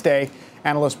Wednesday.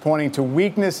 Analysts pointing to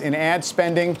weakness in ad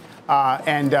spending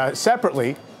and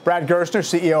separately. Brad Gerstner,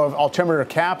 CEO of Altimeter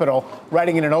Capital,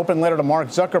 writing in an open letter to Mark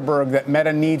Zuckerberg that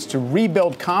Meta needs to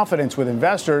rebuild confidence with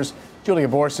investors. Julia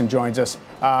Borson joins us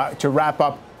to wrap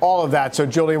up all of that. So,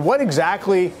 Julia, what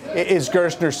exactly is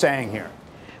Gerstner saying here?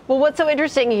 Well, what's so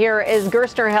interesting here is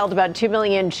Gerstner held about 2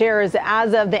 million shares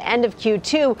as of the end of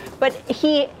Q2, but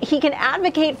he can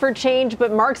advocate for change,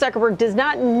 but Mark Zuckerberg does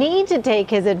not need to take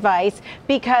his advice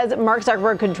because Mark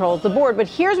Zuckerberg controls the board. But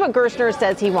here's what Gerstner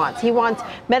says he wants. He wants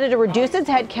Meta to reduce its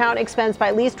headcount expense by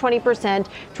at least 20%,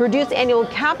 to reduce annual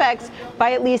capex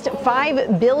by at least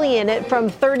 $5 billion from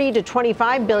 30 to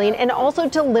 25 billion, and also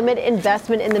to limit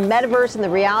investment in the metaverse and the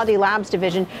Reality Labs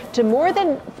division to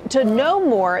no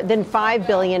more than $5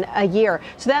 billion a year.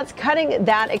 So that's cutting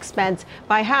that expense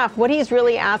by half. What he's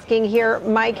really asking here,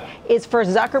 Mike, is for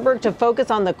Zuckerberg to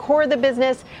focus on the core of the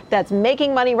business that's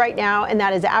making money right now, and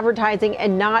that is advertising,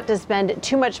 and not to spend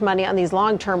too much money on these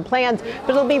long-term plans.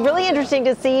 But it'll be really interesting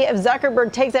to see if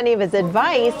Zuckerberg takes any of his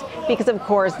advice, because of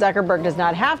course Zuckerberg does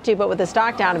not have to, but with the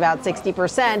stock down about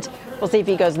 60%, we'll see if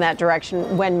he goes in that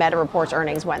direction when Meta reports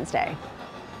earnings Wednesday.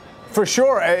 For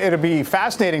sure, it'll be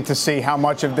fascinating to see how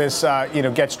much of this,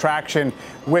 gets traction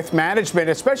with management,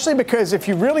 especially because if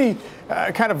you really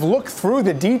kind of look through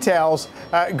the details,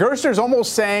 Gerstner's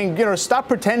almost saying, stop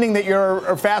pretending that you're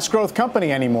a fast growth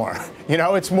company anymore.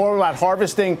 It's more about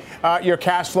harvesting your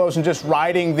cash flows and just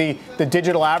riding the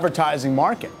digital advertising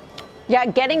market. Yeah,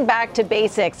 getting back to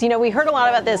basics. We heard a lot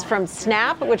about this from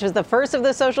Snap, which was the first of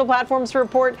the social platforms to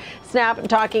report. Snap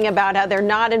talking about how they're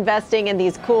not investing in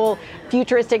these cool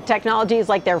futuristic technologies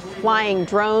like they're flying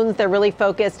drones. They're really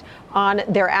focused on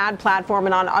their ad platform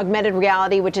and on augmented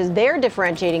reality, which is their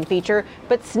differentiating feature.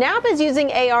 But Snap is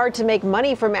using AR to make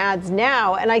money from ads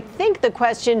now. And I think the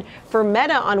question for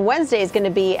Meta on Wednesday is going to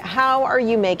be, how are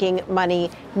you making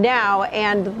money now?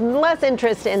 And less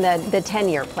interest in the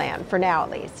 10-year plan, for now at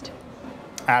least.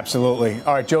 Absolutely.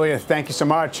 All right, Julia, thank you so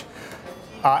much.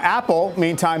 Apple,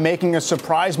 meantime, making a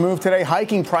surprise move today,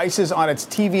 hiking prices on its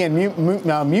TV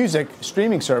and music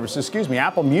streaming services.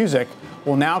 Apple Music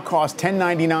will now cost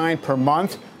 $10.99 per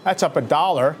month. That's up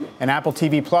 $1. And Apple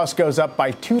TV Plus goes up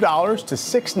by $2 to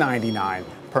 $6.99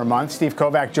 per month. Steve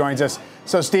Kovac joins us.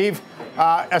 So, Steve,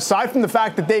 aside from the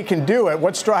fact that they can do it,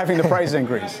 what's driving the price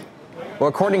increase? Well,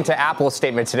 according to Apple's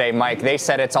statement today, Mike, they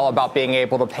said it's all about being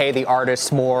able to pay the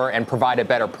artists more and provide a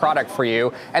better product for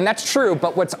you. And that's true.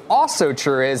 But what's also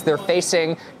true is they're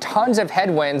facing tons of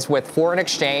headwinds with foreign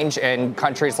exchange in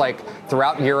countries like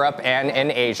throughout Europe and in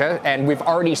Asia. And we've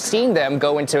already seen them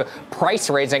go into price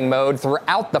raising mode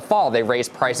throughout the fall. They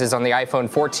raised prices on the iPhone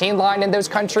 14 line in those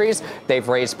countries. They've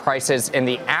raised prices in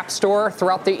the App Store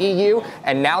throughout the EU.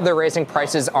 And now they're raising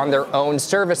prices on their own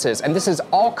services. And this is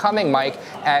all coming, Mike,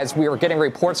 as we were getting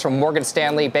reports from Morgan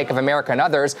Stanley, Bank of America, and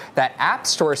others that App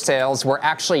Store sales were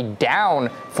actually down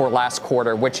for last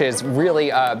quarter, which is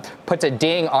really puts a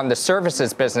ding on the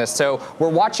services business. So we're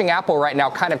watching Apple right now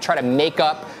kind of try to make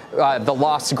up the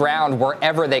lost ground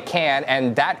wherever they can,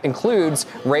 and that includes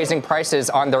raising prices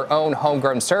on their own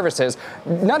homegrown services.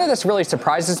 None of this really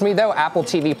surprises me, though. Apple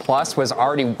TV Plus was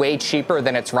already way cheaper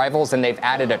than its rivals, and they've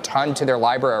added a ton to their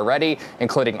library already,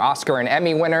 including Oscar and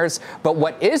Emmy winners. But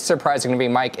what is surprising to me,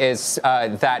 Mike, is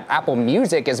that Apple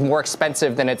Music is more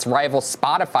expensive than its rival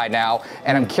Spotify now,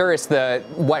 and I'm curious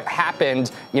what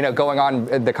happened, going on,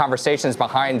 the conversations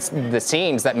behind the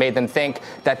scenes that made them think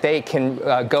that they can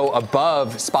go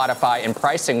above Spotify in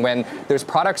pricing when those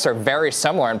products are very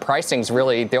similar, and pricing is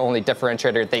really the only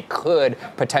differentiator they could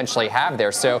potentially have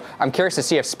there. So I'm curious to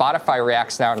see if Spotify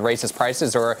reacts now and raises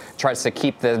prices or tries to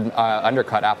keep the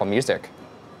undercut Apple Music.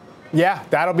 Yeah,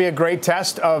 that'll be a great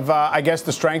test of, I guess,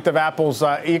 the strength of Apple's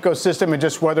ecosystem and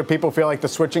just whether people feel like the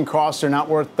switching costs are not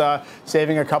worth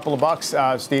saving a couple of bucks.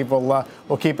 Steve, we'll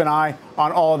keep an eye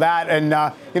on all of that. And,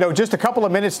 just a couple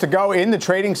of minutes to go in the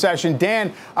trading session.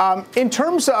 Dan, in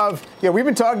terms of, we've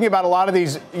been talking about a lot of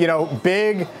these,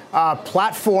 big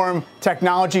platform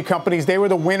technology companies. They were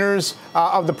the winners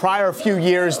of the prior few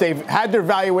years. They've had their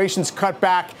valuations cut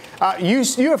back. You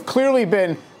have clearly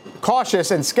been cautious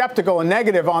and skeptical and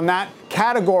negative on that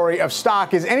category of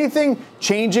stock. Is anything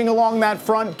changing along that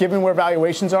front, given where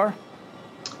valuations are?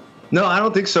 No, I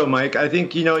don't think so, Mike. I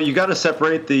think, you got to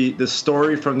separate the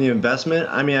story from the investment.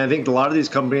 I mean, I think a lot of these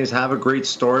companies have a great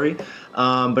story,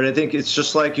 but I think it's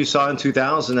just like you saw in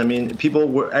 2000. I mean,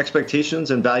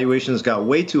 expectations and valuations got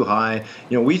way too high.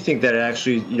 We think that it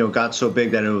actually, got so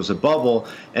big that it was a bubble,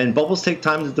 and bubbles take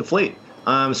time to deflate.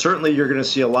 Certainly, you're going to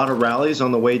see a lot of rallies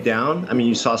on the way down. I mean,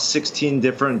 you saw 16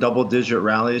 different double-digit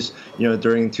rallies,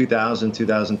 during 2000,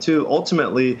 2002.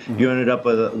 Ultimately, you ended up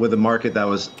with a market that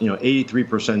was,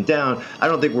 83% down. I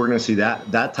don't think we're going to see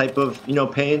that type of,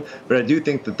 pain, but I do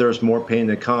think that there's more pain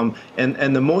to come.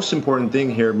 And the most important thing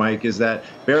here, Mike, is that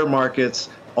bear markets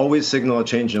always signal a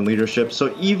change in leadership.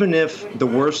 So even if the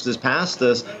worst is past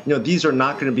us, these are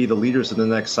not going to be the leaders of the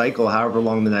next cycle, however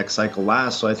long the next cycle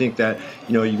lasts. So I think that,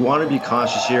 you want to be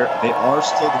cautious here. They are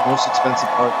still the most expensive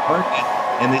part of the market,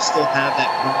 and they still have that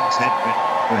earnings headwind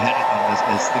ahead of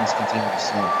them as things continue to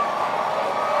slow.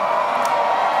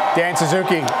 Dan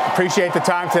Suzuki, appreciate the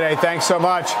time today. Thanks so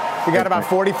much. We got about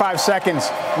 45 seconds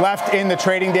left in the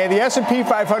trading day. The S&P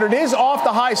 500 is off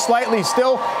the high slightly,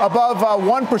 still above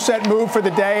 1% move for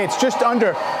the day. It's just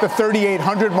under the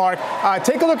 3,800 mark.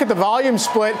 Take a look at the volume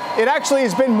split. It actually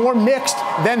has been more mixed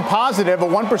than positive, a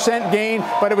 1% gain,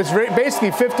 but it was basically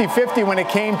 50-50 when it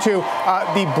came to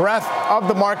the breadth of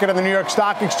the market on the New York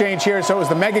Stock Exchange here. So it was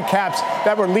the mega caps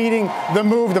that were leading the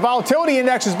move. The volatility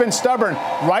index has been stubborn,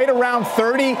 right around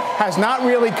 30. Has not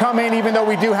really come in, even though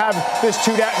we do have this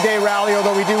two-day rally,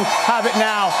 although we do have it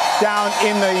now down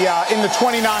in the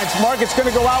 29s. Market's going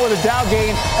to go out with a Dow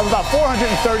gain of about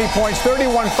 430 points.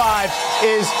 31.5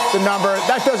 is the number.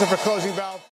 That does it for Closing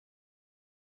Bell.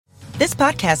 This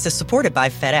podcast is supported by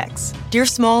FedEx. Dear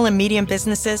small and medium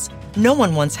businesses, no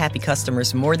one wants happy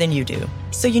customers more than you do.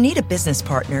 So you need a business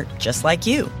partner just like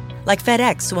you. Like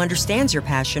FedEx, who understands your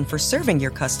passion for serving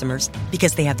your customers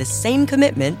because they have the same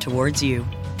commitment towards you.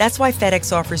 That's why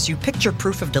FedEx offers you picture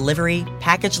proof of delivery,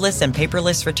 packageless and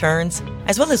paperless returns,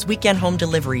 as well as weekend home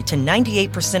delivery to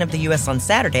 98% of the U.S. on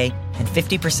Saturday and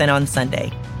 50% on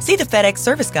Sunday. See the FedEx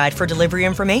service guide for delivery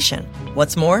information.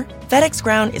 What's more, FedEx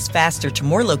Ground is faster to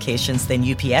more locations than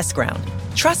UPS Ground.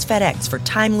 Trust FedEx for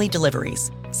timely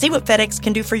deliveries. See what FedEx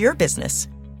can do for your business.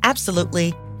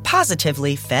 Absolutely,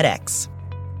 positively FedEx.